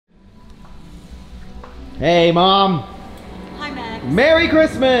Hey, Mom. Hi, Max. Merry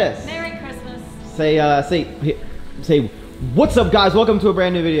Christmas. Merry Christmas. Say, what's up, guys? Welcome to a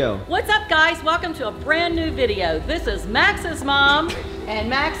brand new video. What's up, guys? Welcome to a brand new video. This is Max's mom and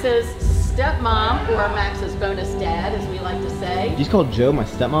Max's stepmom, or Max's bonus dad, as we like to say. Did you just call Joe my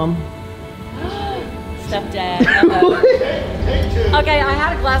stepmom? Stepdad. Okay, I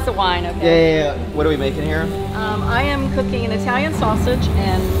had a glass of wine. Okay. Yeah. What are we making here? I am cooking an Italian sausage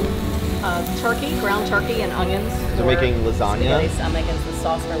and turkey, ground turkey, and onions. So we're making lasagna. Spaghetti. I'm making the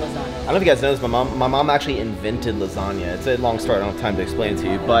sauce for lasagna. I don't know if you guys know this, my mom actually invented lasagna. It's a long story, I don't have time to explain it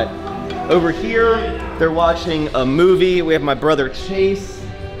to you, but over here, they're watching a movie. We have my brother Chase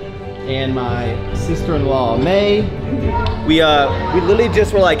and my sister-in-law May. We literally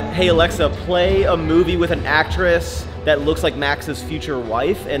just were like, hey Alexa, play a movie with an actress that looks like Max's future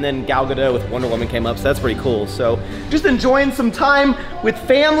wife, and then Gal Gadot with Wonder Woman came up, so that's pretty cool. So just enjoying some time with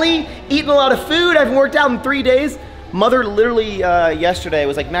family, eating a lot of food. I haven't worked out in 3 days. Mother literally yesterday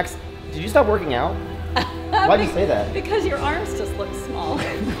was like, Max, did you stop working out? Why do you say that? Because your arms just look small.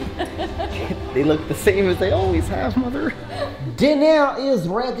 They look the same as they always have, Mother. Dinner is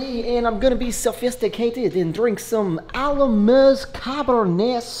ready, and I'm gonna be sophisticated and drink some Alamos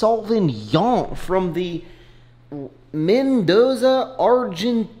Cabernet Sauvignon from the Mendoza,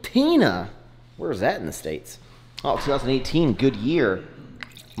 Argentina. Where is that in the States? Oh, 2018, good year.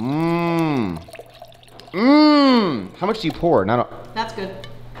 How much do you pour? That's good.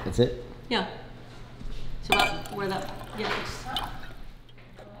 That's it? Yeah. So where that, yeah.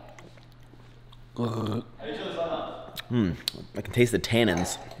 I can taste the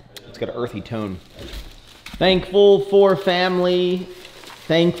tannins. It's got an earthy tone. Thankful for family,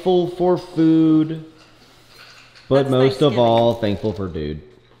 thankful for food, but most of all, thankful for dude.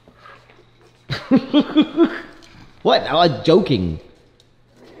 What? I was joking.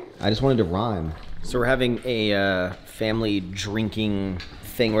 I just wanted to rhyme. So we're having a family drinking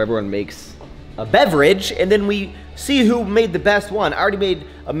thing where everyone makes a beverage, and then we see who made the best one. I already made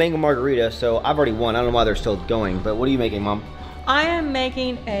a mango margarita, so I've already won. I don't know why they're still going, but what are you making, Mom? I am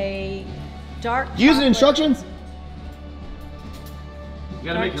making a dark Using instructions? You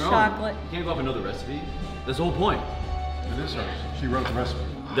gotta make your own. chocolate. You can't go off another recipe. That's the whole point. It is hers. She wrote the recipe.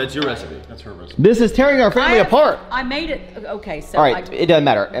 That's your recipe. That's her recipe. This is tearing our family apart. I made it, okay, so All right, it doesn't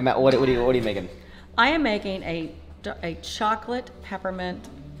matter. What are you making? I am making a chocolate peppermint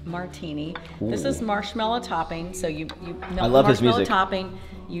martini. Ooh. This is marshmallow topping, so you melt I love the his marshmallow music. topping,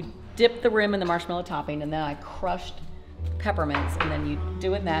 you dip the rim in the marshmallow topping, and then I crushed peppermints, and then you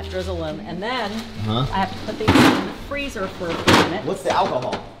do it in that, drizzle them, and then I have to put these in the freezer for a few minutes. What's the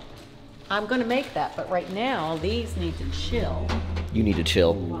alcohol? I'm gonna make that, but right now, these need to chill. You need to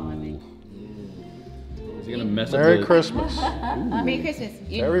chill. While I make. Is he gonna mess up Merry the... Christmas. Merry Christmas.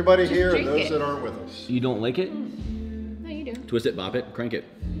 You Everybody just here and drink those it. that aren't with us. You don't like it? No, you do. Twist it, bop it, crank it.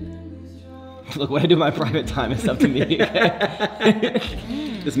 Look, what I do in my private time is up to me.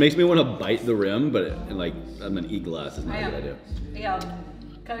 This makes me want to bite the rim, but like I'm gonna eat glass. Is not a good idea. Yeah,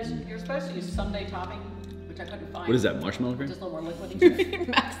 because you're supposed to use Sunday topping, which I couldn't find. What is that? Marshmallow cream? Just a little more liquid.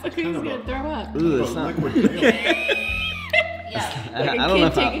 Max looks like he's gonna throw up. Ooh, it's not. Liquid milk. Yeah. I don't know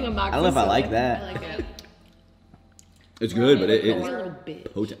if I like I that. like it. It's good, but it It's a is little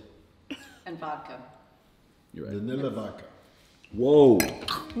bit. potent. And vodka. You're right. Vanilla vodka. Whoa.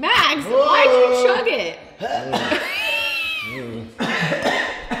 Max, why'd you chug it?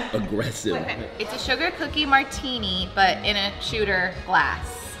 Aggressive. It's a sugar cookie martini, but in a shooter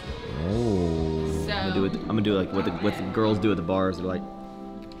glass. Oh. So I'm gonna do like what the girls do at the bars. They're like.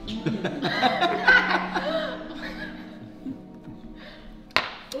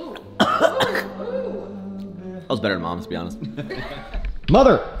 That was better than Mom's, to be honest.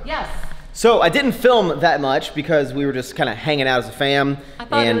 Mother. Yes. So I didn't film that much because we were just kind of hanging out as a fam. I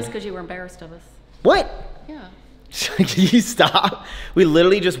thought it and was because you were embarrassed of us. What? Yeah. Can you stop? We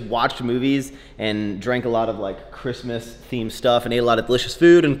literally just watched movies and drank a lot of like Christmas themed stuff and ate a lot of delicious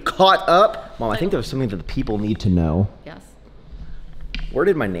food and caught up. Mom, I think there was something that the people need to know. Yes. Where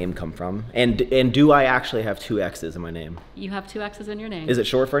did my name come from? And do I actually have 2 X's in my name? You have 2 X's in your name. Is it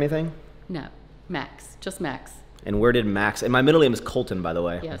short for anything? No. Max. Just Max. And where did Max, and my middle name is Colton, by the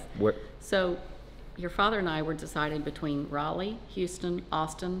way. Yes. Where? So, your father and I were deciding between Raleigh, Houston,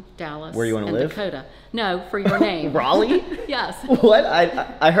 Austin, Dallas, Where you wanna and live? Dakota. No, for your name. Raleigh? Yes. What?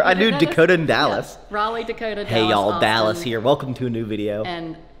 I heard, I knew Didn't know Dakota this? and Dallas. Yes. Raleigh, Dakota, Hey Dallas, y'all, Austin, Dallas here. Welcome to a new video.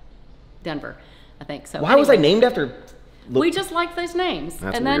 and Denver, I think. So Why was I anyway, named after? We just liked those names.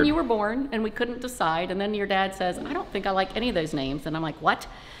 That's and then weird. you were born, and we couldn't decide. And then your dad says, I don't think I like any of those names. And I'm like, what?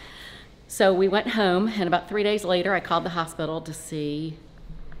 So we went home, and about 3 days later, I called the hospital to see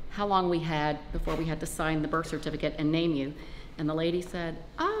how long we had before we had to sign the birth certificate and name you. And the lady said,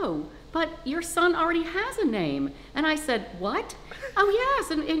 oh, but your son already has a name. And I said, what? Oh,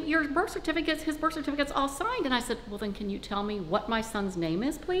 yes, and your birth certificate's, his birth certificate's all signed. And I said, well, then can you tell me what my son's name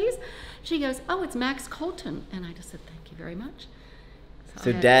is, please? She goes, oh, it's Max Colton. And I just said, thank you very much.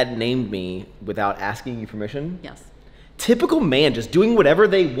 So Dad named me without asking you permission? Yes. Typical man, just doing whatever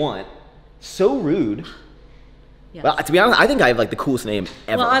they want. So rude. Yes. Well, to be honest, I think I have like the coolest name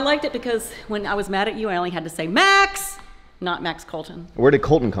ever. Well, I liked it because when I was mad at you, I only had to say Max, not Max Colton. Where did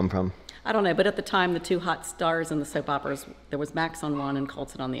Colton come from? I don't know, but at the time, the two hot stars in the soap operas, there was Max on one and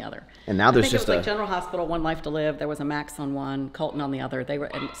Colton on the other. And now there's I think just it was like General Hospital, One Life to Live. There was a Max on one, Colton on the other. They were,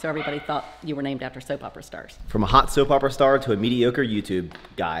 and so everybody thought you were named after soap opera stars. From a hot soap opera star to a mediocre YouTube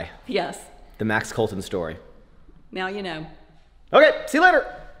guy. Yes. The Max Colton story. Now you know. Okay, see you later.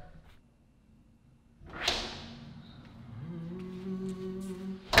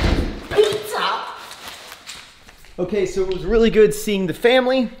 Pizza! Okay, so it was really good seeing the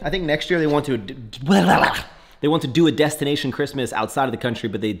family. I think next year they want to do a destination Christmas outside of the country,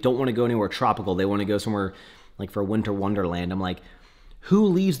 but they don't want to go anywhere tropical. They want to go somewhere like for a winter wonderland. I'm like, who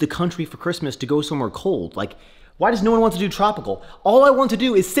leaves the country for Christmas to go somewhere cold? Like, why does no one want to do tropical? All I want to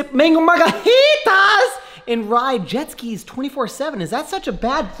do is sip mango margaritas and ride jet skis 24/7. Is that such a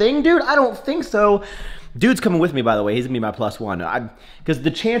bad thing, dude? I don't think so. Dude's coming with me, by the way. He's gonna be my +1. Because the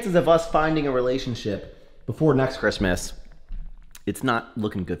chances of us finding a relationship before next Christmas, it's not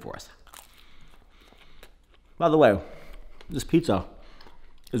looking good for us. By the way, this pizza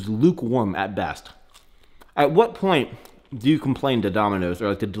is lukewarm at best. At what point do you complain to Domino's or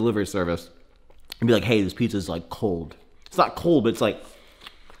like the delivery service and be like, hey, this pizza is like cold? It's not cold, but it's like,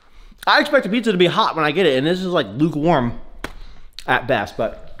 I expect the pizza to be hot when I get it, and this is like lukewarm at best.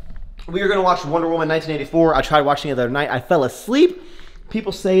 But we are gonna watch Wonder Woman 1984. I tried watching it the other night. I fell asleep.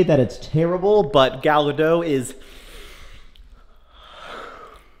 People say that it's terrible, but Gal Gadot is,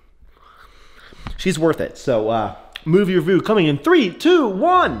 she's worth it. So movie review coming in 3, 2,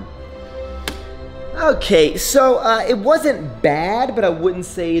 1. Okay, so it wasn't bad, but I wouldn't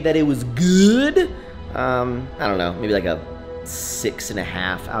say that it was good. I don't know, maybe like a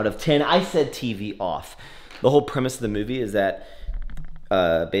 6.5 out of 10. I said TV off. The whole premise of the movie is that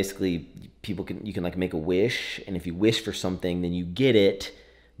basically you can like make a wish, and if you wish for something, then you get it,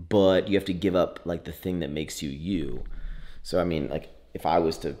 but you have to give up like the thing that makes you you. So I mean, like if I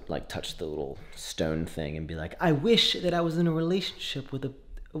was to like touch the little stone thing and be like, I wish that I was in a relationship with a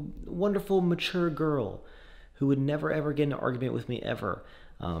wonderful, mature girl who would never ever get in an argument with me ever.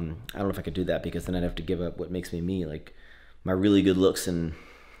 I don't know if I could do that, because then I'd have to give up what makes me me, like my really good looks and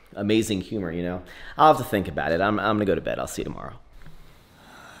amazing humor, you know? I'll have to think about it. I'm gonna go to bed. I'll see you tomorrow.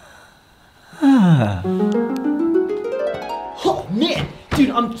 Oh man, dude,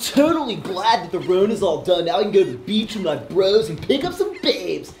 I'm totally glad that the Rona's all done. Now I can go to the beach with my bros and pick up some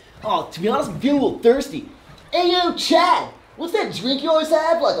babes. Oh, to be honest, I'm feeling a little thirsty. Hey yo, Chad, what's that drink you always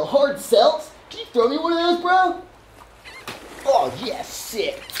have, like a hard seltz? Can you throw me one of those, bro? Oh yeah,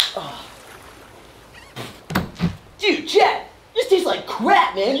 sick. Oh. Dude, Chad, this tastes like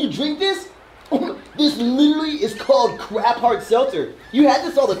crap, man. You drink this? This literally is called crap hard seltzer. You had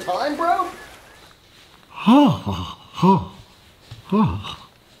this all the time, bro?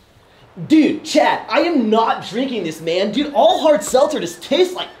 Dude, Chad, I am not drinking this, man. Dude, all hard seltzer just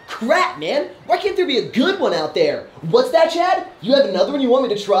tastes like crap, man. Why can't there be a good one out there? What's that, Chad? You have another one you want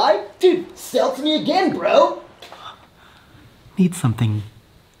me to try? Dude, sell to me again, bro. Need something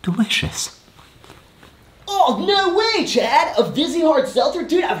delicious. Oh, no way, Chad! A Vizzy Hard Seltzer?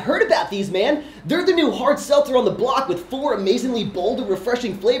 Dude, I've heard about these, man. They're the new hard seltzer on the block with 4 amazingly bold and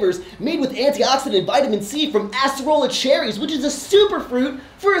refreshing flavors made with antioxidant vitamin C from acerola cherries, which is a superfruit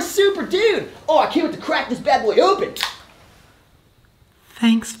for a super dude. Oh, I can't wait to crack this bad boy open.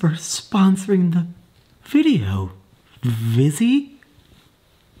 Thanks for sponsoring the video, Vizzy.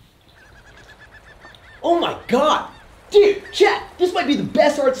 Oh my god! Dude, Chad, this might be the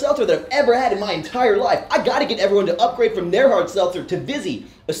best hard seltzer that I've ever had in my entire life. I gotta get everyone to upgrade from their hard seltzer to Vizzy.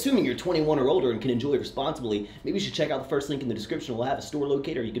 Assuming you're 21 or older and can enjoy it responsibly, maybe you should check out the first link in the description. We'll have a store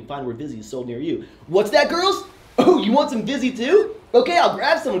locator you can find where Vizzy is sold near you. What's that, girls? Oh, you want some Vizzy too? Okay, I'll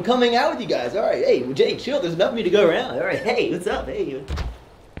grab someone coming out with you guys. Alright, hey, Jake, chill, there's enough of me to go around. Alright, hey, what's up? Hey.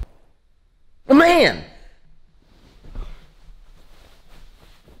 Oh, man!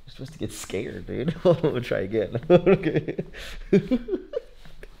 Supposed to get scared, dude. I'm gonna try again. Okay.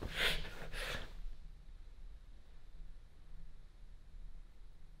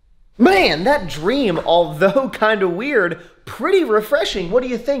 Man, that dream, although kind of weird, pretty refreshing. What do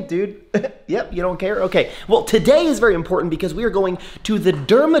you think, dude? Yep, you don't care? Okay. Well, today is very important because we are going to the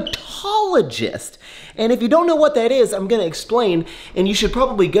dermatologist. And if you don't know what that is, I'm going to explain, and you should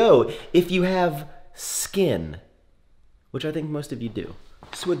probably go if you have skin, which I think most of you do.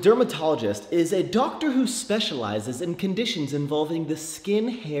 So a dermatologist is a doctor who specializes in conditions involving the skin,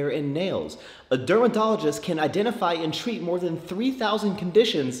 hair, and nails. A dermatologist can identify and treat more than 3,000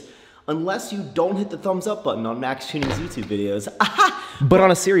 conditions unless you don't hit the thumbs up button on Maxx Chewing's YouTube videos. But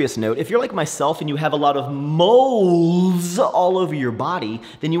on a serious note, if you're like myself and you have a lot of moles all over your body,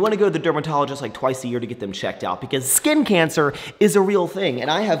 then you want to go to the dermatologist like twice a year to get them checked out, because skin cancer is a real thing.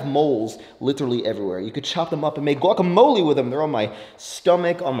 And I have moles literally everywhere. You could chop them up and make guacamole with them. They're on my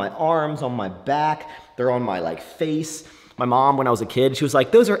stomach, on my arms, on my back. They're on my like face. My mom, when I was a kid, she was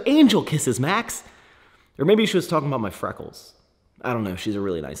like, "Those are angel kisses, Max." Or maybe she was talking about my freckles. I don't know, she's a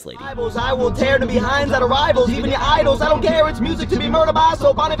really nice lady. I will tear the behinds out of rivals, even your idols. I don't care, it's music to be murdered by,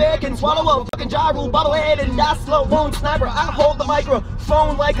 so Bon Iver can swallow a fucking gyro, bobblehead, and die slow. Lone sniper, I hold the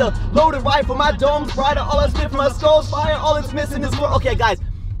microphone like a loaded rifle. My dome's brighter, all that's fit from my skull's fire, all that's missing is world. Okay, guys,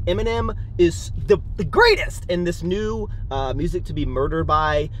 Eminem is the greatest, and this new music to be murdered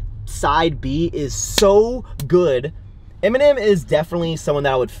by side B is so good. Eminem is definitely someone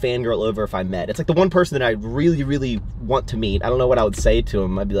that I would fangirl over if I met. It's like the one person that I really, really want to meet. I don't know what I would say to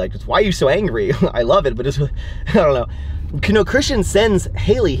him. I'd be like, why are you so angry? I love it, but just, I don't know. You know, Christian sends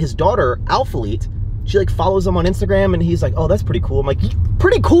Haley, his daughter, Alphalete. She like follows him on Instagram and he's like, oh, that's pretty cool. I'm like,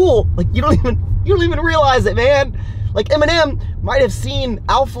 pretty cool? Like, you don't even realize it, man. Like, Eminem might have seen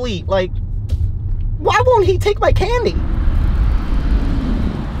Alphalete. Like, why won't he take my candy?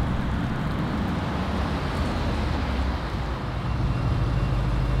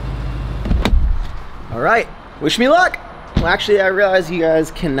 All right, wish me luck. Well, actually, I realize you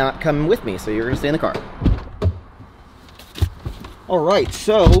guys cannot come with me, so you're gonna stay in the car. All right,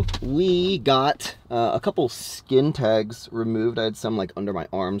 so we got a couple skin tags removed. I had some like under my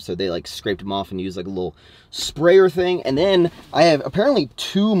arms, so they like scraped them off and used like a little sprayer thing. And then I have apparently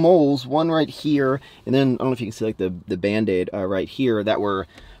 2 moles, one right here, and then I don't know if you can see like the Band-Aid right here that were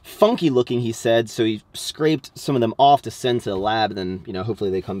funky looking, he said. So he scraped some of them off to send to the lab, and then, you know,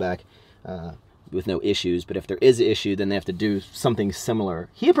 hopefully they come back with no issues. But if there is an issue, then they have to do something similar.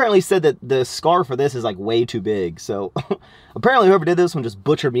 He apparently said that the scar for this is like way too big. So apparently whoever did this one just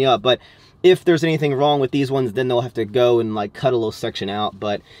butchered me up. But if there's anything wrong with these ones, then they'll have to go and like cut a little section out.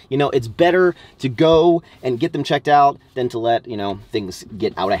 But, you know, it's better to go and get them checked out than to let, you know, things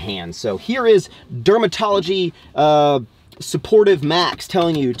get out of hand. So here is dermatology supportive Max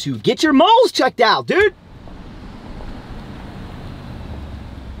telling you to get your moles checked out, dude.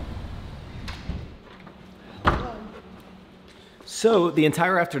 So the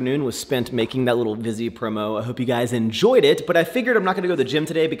entire afternoon was spent making that little Vizzy promo. I hope you guys enjoyed it, but I figured I'm not gonna go to the gym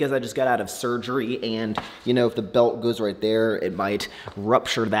today because I just got out of surgery, and you know, if the belt goes right there, it might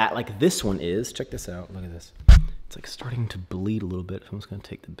rupture that like this one is. Check this out, look at this. It's like starting to bleed a little bit. I'm just gonna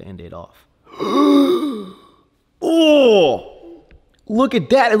take the Band-Aid off. Oh, look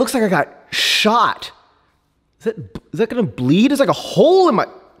at that. It looks like I got shot. Is that gonna bleed? There's like a hole in my...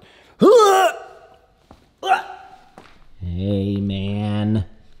 Hey, man.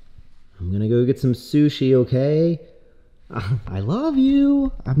 I'm gonna go get some sushi, okay? I love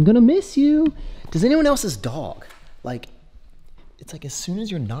you. I'm gonna miss you. Does anyone else's dog, like, it's like as soon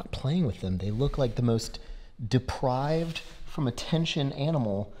as you're not playing with them, they look like the most deprived from attention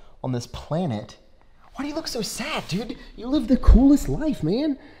animal on this planet. Why do you look so sad, dude? You live the coolest life,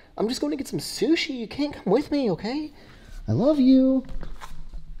 man. I'm just going to get some sushi. You can't come with me, okay? I love you.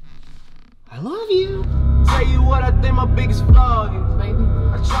 I love you. Tell you what I think my biggest flaw is, baby.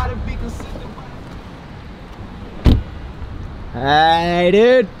 I try to be consistent. Hey,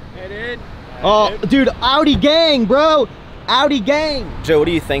 dude. Hey, dude. Oh, dude, Audi gang, bro. Audi gang. Joe, what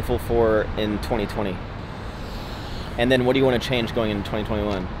are you thankful for in 2020? And then what do you want to change going into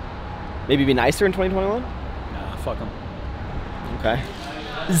 2021? Maybe be nicer in 2021? Nah, fuck them. Okay.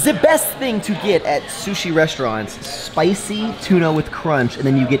 The best thing to get at sushi restaurants, spicy tuna with crunch, and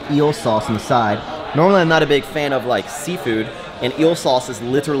then you get eel sauce on the side. Normally I'm not a big fan of like seafood, and eel sauce is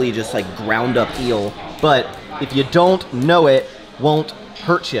literally just like ground up eel, but if you don't know it, won't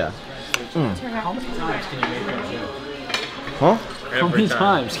hurt you. How many times can you make that joke? Huh? How many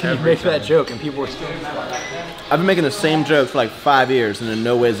times can you make that joke and people are still... I've been making the same joke for like 5 years, and in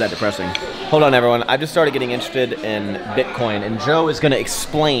no way is that depressing. Hold on, everyone. I just started getting interested in Bitcoin, and Joe is going to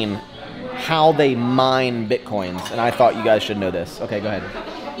explain how they mine Bitcoins, and I thought you guys should know this. Okay, go ahead.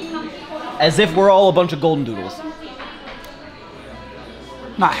 As if we're all a bunch of golden doodles.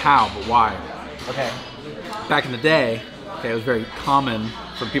 Not how, but why. Okay. Back in the day, okay, it was very common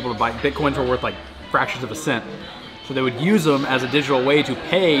for people to buy Bitcoins were worth like fractions of a cent. So they would use them as a digital way to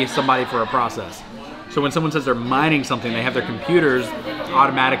pay somebody for a process. So when someone says they're mining something, they have their computers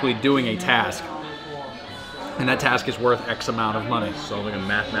automatically doing a task. And that task is worth X amount of money. Solving a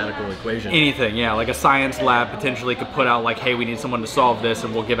mathematical equation. Anything, yeah. Like a science lab potentially could put out like, hey, we need someone to solve this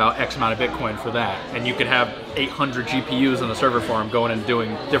and we'll give out X amount of Bitcoin for that. And you could have 800 GPUs on a server farm going and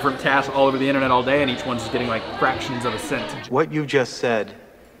doing different tasks all over the internet all day, and each one's just getting like fractions of a cent. What you just said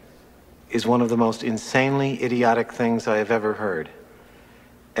is one of the most insanely idiotic things I have ever heard.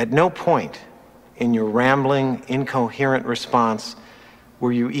 At no point in your rambling, incoherent response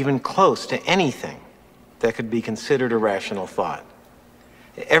were you even close to anything that could be considered a rational thought.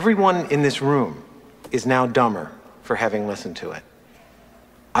 Everyone in this room is now dumber for having listened to it.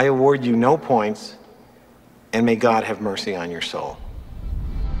 I award you no points, and may God have mercy on your soul.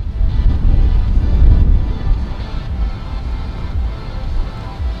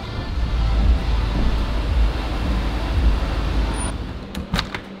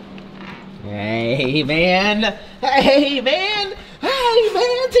 Hey man! Hey man! Hey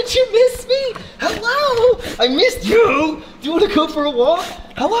man! Did you miss me? Hello! I missed you! Do you want to go for a walk?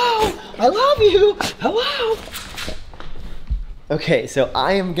 Hello! I love you! Hello! Okay, so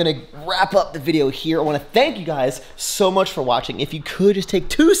I am gonna wrap up the video here. I wanna thank you guys so much for watching. If you could just take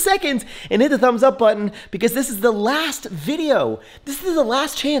 2 seconds and hit the thumbs up button, because this is the last video. This is the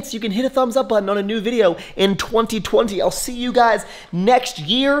last chance you can hit a thumbs up button on a new video in 2020. I'll see you guys next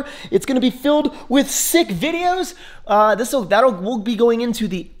year. It's gonna be filled with sick videos. We'll be going into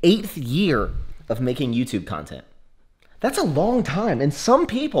the 8th year of making YouTube content. That's a long time, and some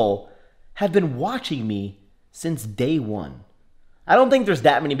people have been watching me since day one. I don't think there's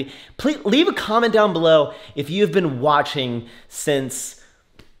that many people. Please leave a comment down below if you have been watching since,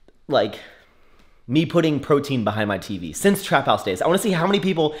 like, me putting protein behind my TV, since Trap House days. I want to see how many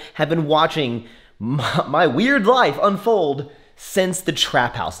people have been watching my weird life unfold since the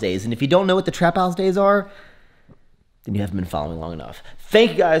Trap House days. And if you don't know what the Trap House days are, then you haven't been following long enough.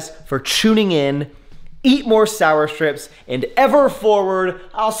 Thank you guys for tuning in. Eat more sour strips, and ever forward.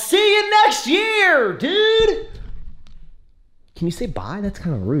 I'll see you next year, dude. Can you say bye? That's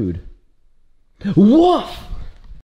kind of rude. Woof!